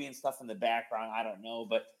some Whovian stuff in the background. I don't know,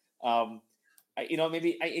 but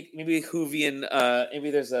maybe Whovian.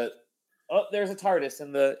 Maybe there's a TARDIS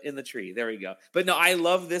in the tree. There we go. But no, I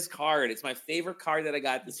love this card. It's my favorite card that I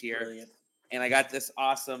got this year. Brilliant. And I got this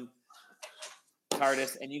awesome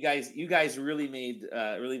TARDIS. And you guys really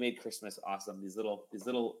made Christmas awesome. These little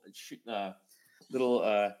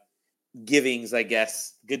givings, I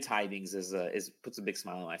guess. Good tidings is puts a big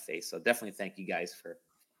smile on my face. So definitely thank you guys for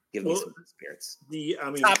giving me some good spirits.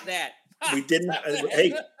 Stop that. We didn't.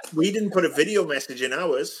 We didn't put a video message in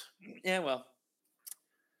ours. Yeah, well.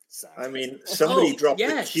 Somebody dropped a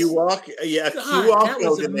QR. QR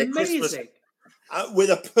code in their Christmas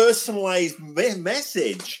with a personalized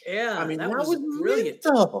message. Yeah, that was brilliant.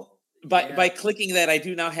 By clicking that, I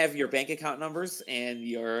do now have your bank account numbers and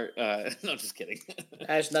your. No, just kidding.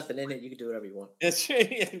 There's nothing in it. You can do whatever you want. That's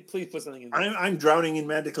right. Please put something in there. I'm drowning in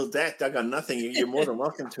medical debt. I got nothing. You're more than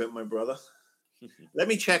welcome to it, my brother. Let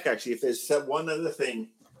me check actually if there's one other thing.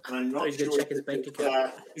 And I'm not He's sure. gonna check his bank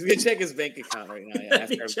account. He's gonna check his bank account right now. Yeah, Let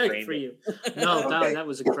me check for you. No, Okay. that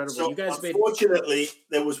was incredible. So You guys made. unfortunately,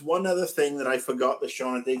 there was one other thing that I forgot that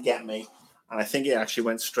Shauna did get me, and I think it actually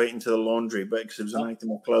went straight into the laundry, but because it was an item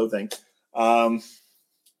of clothing.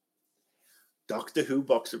 Doctor Who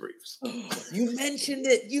boxer briefs. You mentioned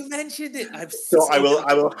it. I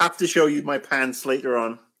will have to show you my pants later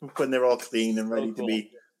on when they're all clean and ready to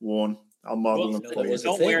be worn. I'll model them for you.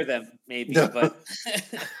 Don't wear them, maybe, but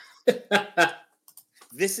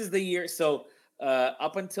this is the year. So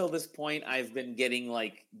up until this point, I've been getting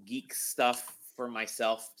like geek stuff for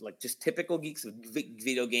myself, like just typical geeks of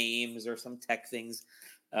video games or some tech things.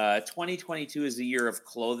 2022 is the year of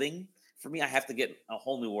clothing. For me, I have to get a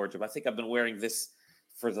whole new wardrobe. I think I've been wearing this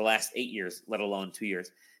for the last 8 years, let alone 2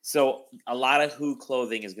 years. So a lot of Who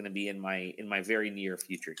clothing is going to be in my very near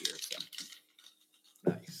future here.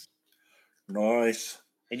 So nice.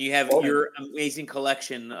 And you have your amazing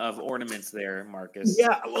collection of ornaments there, Marcus.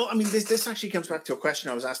 Yeah, well, I mean, this actually comes back to a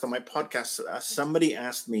question I was asked on my podcast. Somebody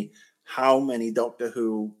asked me how many Doctor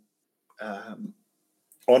Who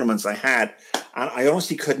ornaments I had, and I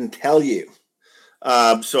honestly couldn't tell you.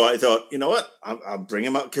 So I thought, you know what, I'll bring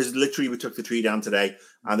them up, because literally we took the tree down today,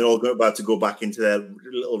 and they're all about to go back into their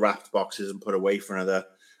little wrapped boxes and put away for another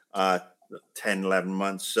 10, 11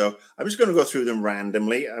 months. So I'm just going to go through them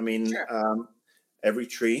randomly. I mean, sure. Every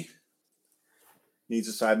tree needs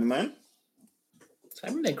a Cyberman.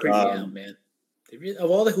 Cybermen creep me out, man.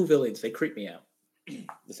 Of all the Who villains, they creep me out. The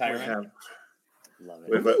Cyberman? Love it.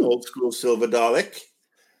 We have an old school silver Dalek.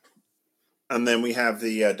 And then we have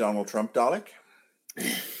the Donald Trump Dalek.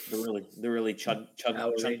 The really chug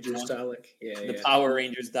Power Rangers Dalek. The Power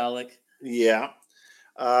Rangers Dalek. Yeah.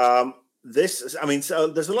 So there's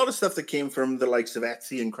a lot of stuff that came from the likes of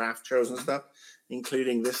Etsy and craft shows and stuff,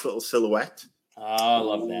 including this little silhouette. Oh, I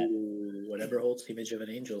love that. Whatever holds the image of an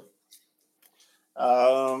angel.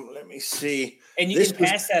 Let me see. And you can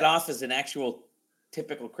pass that off as an actual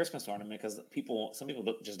typical Christmas ornament, because some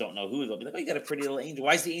people just don't know who. They'll be like, "Oh, you got a pretty little angel.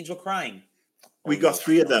 Why is the angel crying?" We got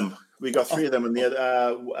three of them. And the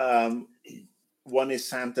other one is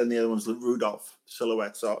Santa, and the other one's Rudolph.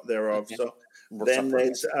 Silhouettes thereof. Okay. So then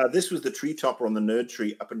there's this was the tree topper on the Nerd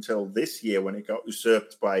Tree up until this year, when it got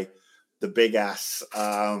usurped by the big ass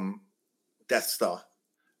Death Star.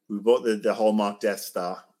 We bought the Hallmark Death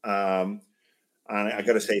Star. And I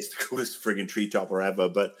got to say, it's the coolest friggin' tree topper ever.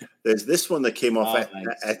 But there's this one that came off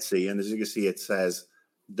Etsy, and as you can see, it says,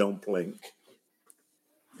 "Don't blink."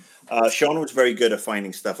 Shauna was very good at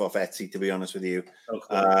finding stuff off Etsy, to be honest with you.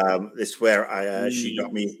 Cool. This is where she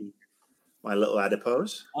got me my little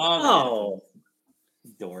adipose. Oh,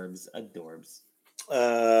 adorbs.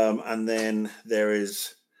 And then there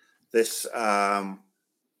is this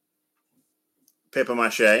paper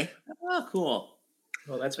mache. Oh, cool.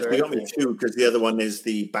 Well, that's very cool. Got me two, because the other one is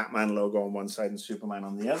the Batman logo on one side and Superman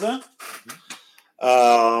on the other.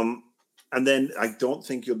 And then I don't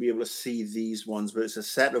think you'll be able to see these ones, but it's a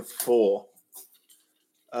set of 4.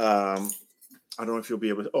 I don't know if you'll be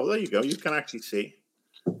able to. Oh, there you go. You can actually see.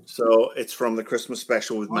 So it's from the Christmas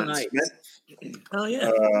special with Matt Smith. Oh, yeah.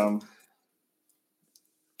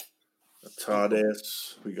 The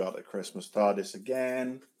TARDIS. We got the Christmas TARDIS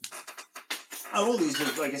again. All these,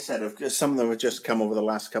 like I said, some of them have just come over the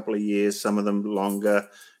last couple of years, some of them longer.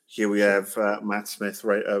 Here we have Matt Smith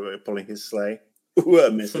pulling his sleigh.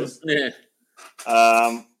 Misses.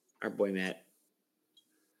 Our boy Matt.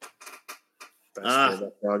 Best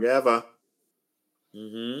dog ever.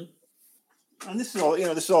 Mm-hmm. And this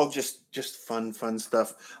is all just fun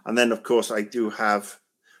stuff. And then of course I do have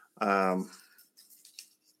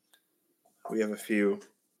we have a few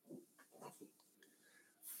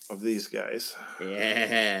of these guys.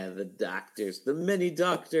 Yeah, the doctors, the many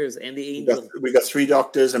doctors, and the angel. We got 3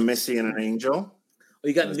 doctors, a Missy, and an angel. Oh,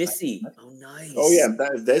 you got Missy. Oh, nice. Oh, yeah,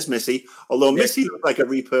 there's Missy. Although Missy looks like a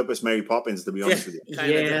repurposed Mary Poppins, to be honest with you.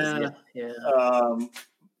 Yeah.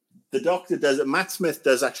 The Doctor does. Matt Smith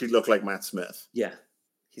does actually look like Matt Smith. Yeah,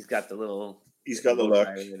 he's got the little. He's got the look.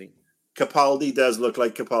 Capaldi does look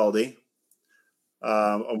like Capaldi,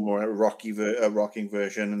 a more rocking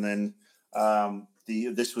version, and then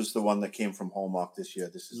this was the one that came from Hallmark this year.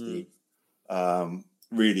 This is the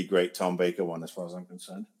really great Tom Baker one, as far as I'm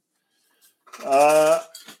concerned.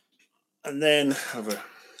 And then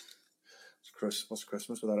what's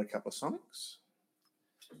Christmas without a couple of Sonics?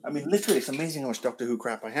 I mean, literally, it's amazing how much Doctor Who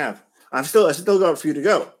crap I have. I still got a few to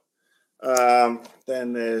go.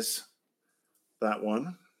 Then there's that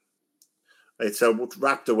one. It's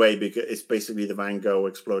wrapped away because it's basically the Van Gogh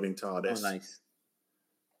exploding TARDIS. Oh, nice.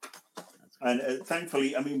 That's And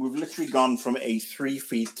thankfully, I mean, we've literally gone from a 3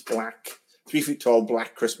 feet tall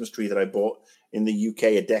black Christmas tree that I bought in the UK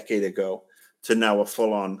a decade ago to now a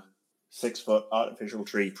full-on 6 foot artificial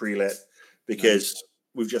tree pre-lit because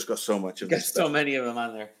we've just got so much of this stuff. So many of them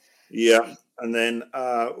on there. Yeah. And then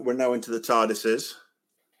we're now into the TARDISes.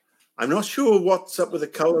 I'm not sure what's up with the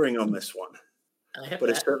coloring on this one, but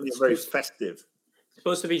it's certainly very festive. It's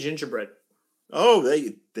supposed to be gingerbread. Oh, there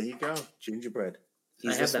you go. Gingerbread.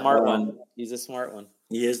 He's a smart one. He's a smart one.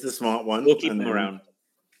 He is the smart one. We'll keep him around.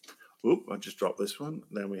 Oop, I just dropped this one.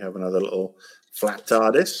 Then we have another little flat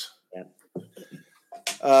TARDIS. Yeah.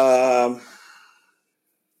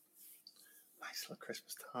 Nice little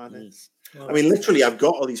Christmas TARDIS. I mean, literally, I've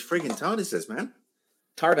got all these friggin' TARDISes, man.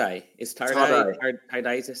 TARDIS. Is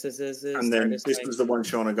TARDIS. And then this was the one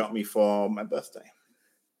Shauna got me for my birthday.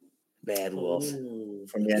 Bad Wolf.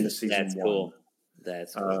 From the end of season 1. That's cool.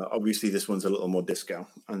 That's cool. Obviously, this one's a little more disco.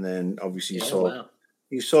 And then, obviously,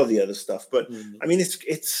 you saw the other stuff. But, I mean,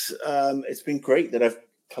 it's been great that I've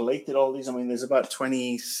collated all these. I mean, there's about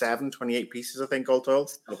 28 pieces, I think, all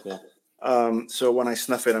told. Okay. So when I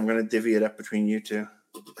snuff it, I'm going to divvy it up between you two.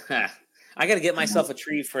 I got to get myself a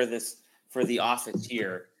tree for the office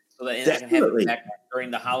here, so that I can have it back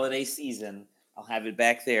during the holiday season. I'll have it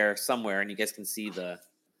back there somewhere, and you guys can see the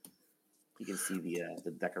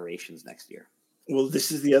decorations next year. Well,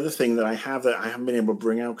 this is the other thing that I haven't been able to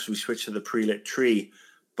bring out because we switched to the pre-lit tree,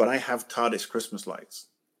 but I have TARDIS Christmas lights.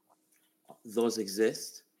 Those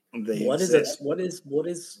exist? What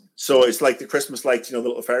is? So it's like the Christmas lights, the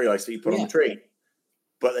little fairy lights that you put on the tree,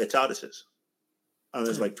 but they're TARDISes. And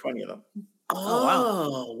there's like 20 of them.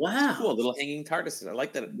 Oh, wow. That's cool. Little hanging TARDISes. I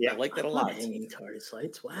like that. Yeah. I like that a lot. Hanging TARDIS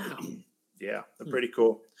lights. Wow. Yeah, they're pretty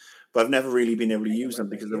cool. But I've never really been able to use them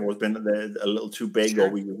because they've always been a little too big or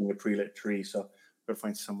we're using a pre-lit tree. So I've got to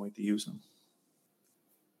find some way to use them.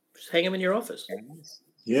 Just hang them in your office.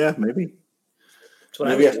 Yeah, maybe.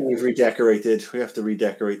 Maybe after we've redecorated, we have to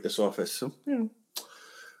redecorate this office. So, yeah.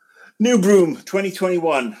 New broom,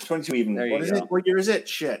 2021, 22 even. What is it? What year is it?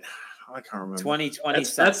 Shit. I can't remember. 2020.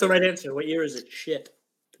 That's the right answer. What year is it? Shit.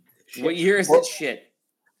 What year is it? Shit.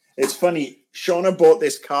 It's funny. Shauna bought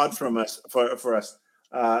this card from us for us.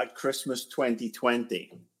 Christmas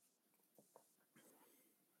 2020.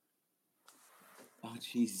 Oh,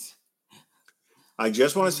 jeez. I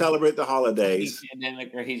just want to celebrate the holidays.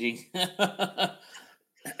 Pandemic raging.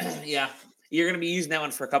 Yeah. You're going to be using that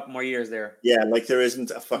one for a couple more years there. Yeah, like there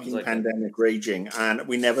isn't a fucking pandemic raging. And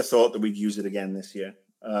we never thought that we'd use it again this year.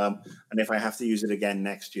 And if I have to use it again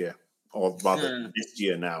next year, or rather this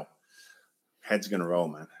year now, head's going to roll,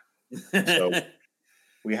 man. So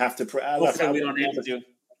we have to... Hopefully we don't have to.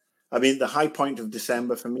 I mean, the high point of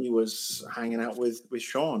December for me was hanging out with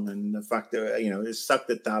Sean, and the fact that, it sucked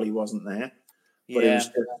that Dali wasn't there. But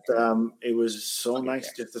it was so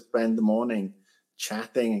nice just to spend the morning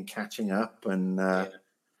chatting and catching up, and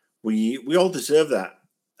we all deserve that.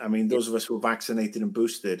 I mean, those of us who are vaccinated and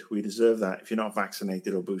boosted, we deserve that. If you're not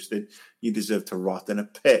vaccinated or boosted, you deserve to rot in a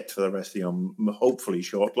pit for the rest of your hopefully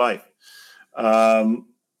short life.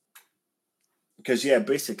 Because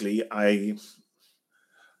basically,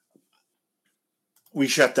 we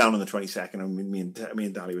shut down on the 22nd. I mean, me and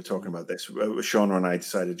Dali were talking about this. Shauna and I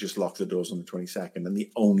decided to just lock the doors on the 22nd, and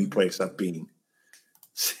the only place I've been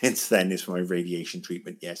since then is for my radiation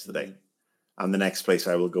treatment yesterday. And the next place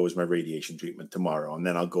I will go is my radiation treatment tomorrow. And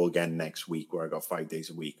then I'll go again next week where I got 5 days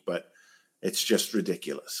a week. But it's just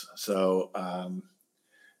ridiculous. So, and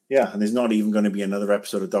there's not even going to be another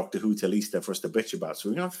episode of Doctor Who till Easter for us to bitch about. So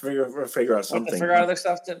we're going to have to figure out something. Figure out other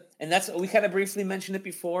stuff. And that's, we kind of briefly mentioned it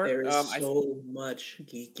before. There is so much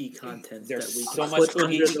geeky content that we so can much put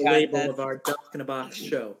under the label of our Doc in a Box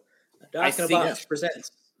show. Doc in a Box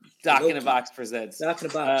presents. Doc in a Box presents. Doc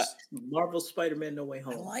in a Box. Marvel Spider-Man No Way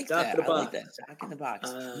Home. I like Doc that. in a Box. I like that. Doc in a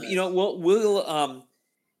Box.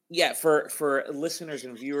 We'll for listeners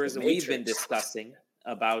and viewers, we've been discussing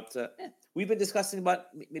about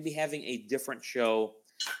maybe having a different show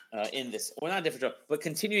in this, or not a different show, but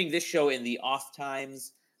continuing this show in the off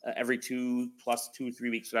times every 2 + 2 3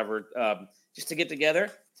 weeks, whatever, just to get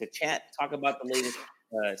together to chat, talk about the latest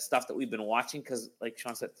stuff that we've been watching, because like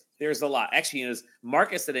Sean said, there's a lot. Actually, it was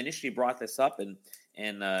Marcus that initially brought this up, and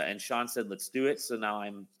Sean said let's do it. So now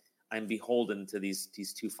I'm beholden to these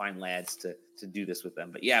two fine lads to do this with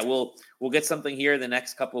them. But yeah, we'll get something here in the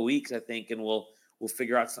next couple of weeks, I think, and we'll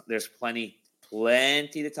figure out something. There's plenty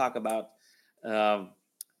to talk about.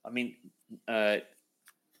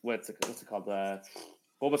 What's it called?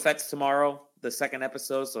 Boba Fett's tomorrow, the second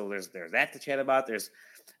episode. So there's that to chat about. There's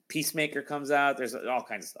Peacemaker comes out. There's all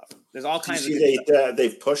kinds of stuff. There's all kinds of see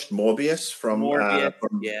they've pushed Morbius from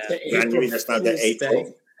January. That's now to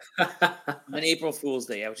April. An April Fool's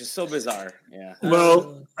Day, which is so bizarre. Yeah.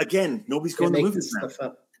 Well, again, nobody's going to movies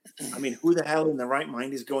now. I mean, who the hell in their right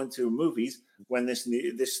mind is going to movies when this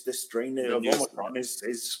strain of Omicron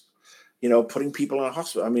is putting people in a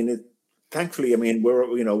hospital? I mean, thankfully, I mean,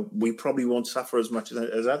 we probably won't suffer as much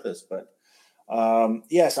as others, but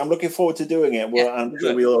yes, I'm looking forward to doing it. Well, I'm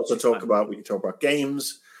sure we'll also talk about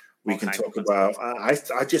games. We can talk about.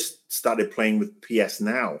 I just started playing with PS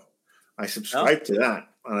Now. I subscribed to that,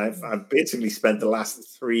 and I've basically spent the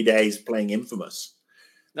last 3 days playing Infamous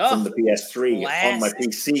from the PS3 on my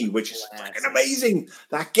PC, which is fucking amazing.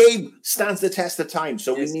 That game stands the test of time.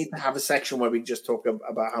 So we need to have a section where we just talk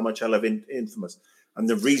about how much I love Infamous. And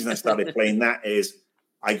the reason I started playing that is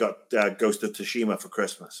I got Ghost of Tsushima for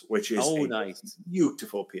Christmas, which is a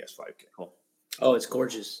beautiful PS5 game. Cool. Oh, it's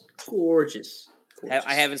gorgeous. Gorgeous.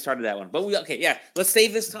 I haven't started that one, but let's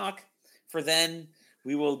save this talk for then.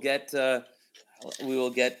 We'll get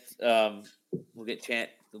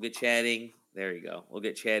chatting. There you go. We'll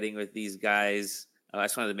get chatting with these guys. I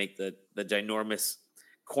just wanted to make the ginormous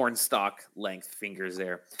cornstalk length fingers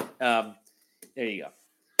there. There you go.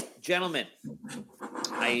 Gentlemen,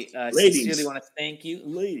 I sincerely want to thank you.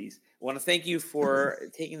 Ladies, I want to thank you for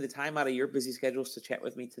taking the time out of your busy schedules to chat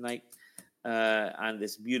with me tonight on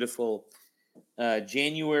this beautiful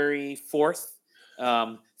January 4th.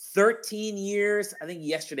 13 years. I think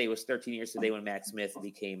yesterday was 13 years today when Matt Smith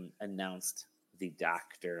became announced the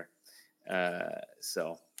Doctor.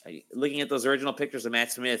 So looking at those original pictures of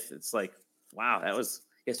Matt Smith, it's like, wow, that was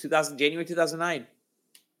January 2009.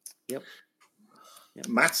 Yep.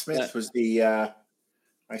 Matt Smith was the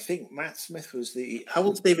I think Matt Smith was the how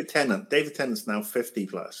old's David Tennant? David Tennant's now 50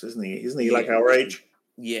 plus, isn't he? Isn't he like our age?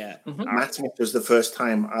 Yeah. Mm-hmm. Matt Smith was the first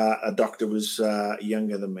time a Doctor was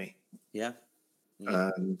younger than me. Yeah.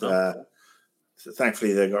 And so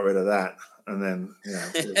thankfully they got rid of that, and then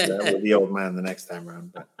with the old man the next time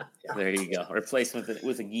around. But there you go, replaced with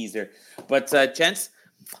a geezer. But gents,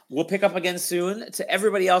 we'll pick up again soon. To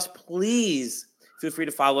everybody else, please feel free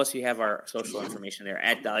to follow us. You have our social information there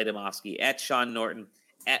at Dolly Domofsky, at Sean Norton,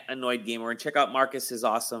 at Annoyed Gamer, and check out Marcus's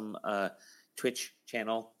awesome Twitch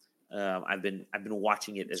channel. I've been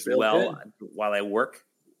watching it as well while I work.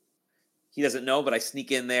 He doesn't know, but I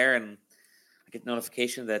sneak in there and I get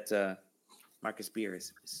notification that Marcus Beer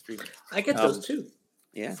is streaming. I get those too.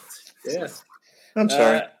 Yeah. Yeah. I'm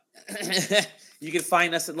sorry. You can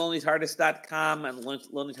find us at lonelytardis.com and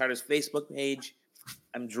Lonely TARDIS Facebook page.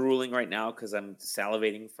 I'm drooling right now because I'm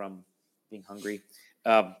salivating from being hungry.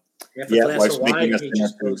 The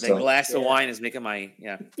glass of wine is making my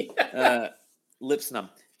lips numb.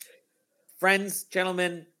 Friends,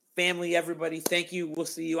 gentlemen, family, everybody, thank you. We'll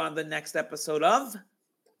see you on the next episode of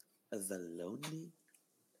The Lonely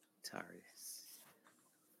TARDIS.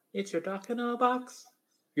 It's your doc in a box.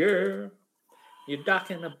 Yeah. Your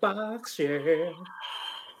doc in a box. Yeah.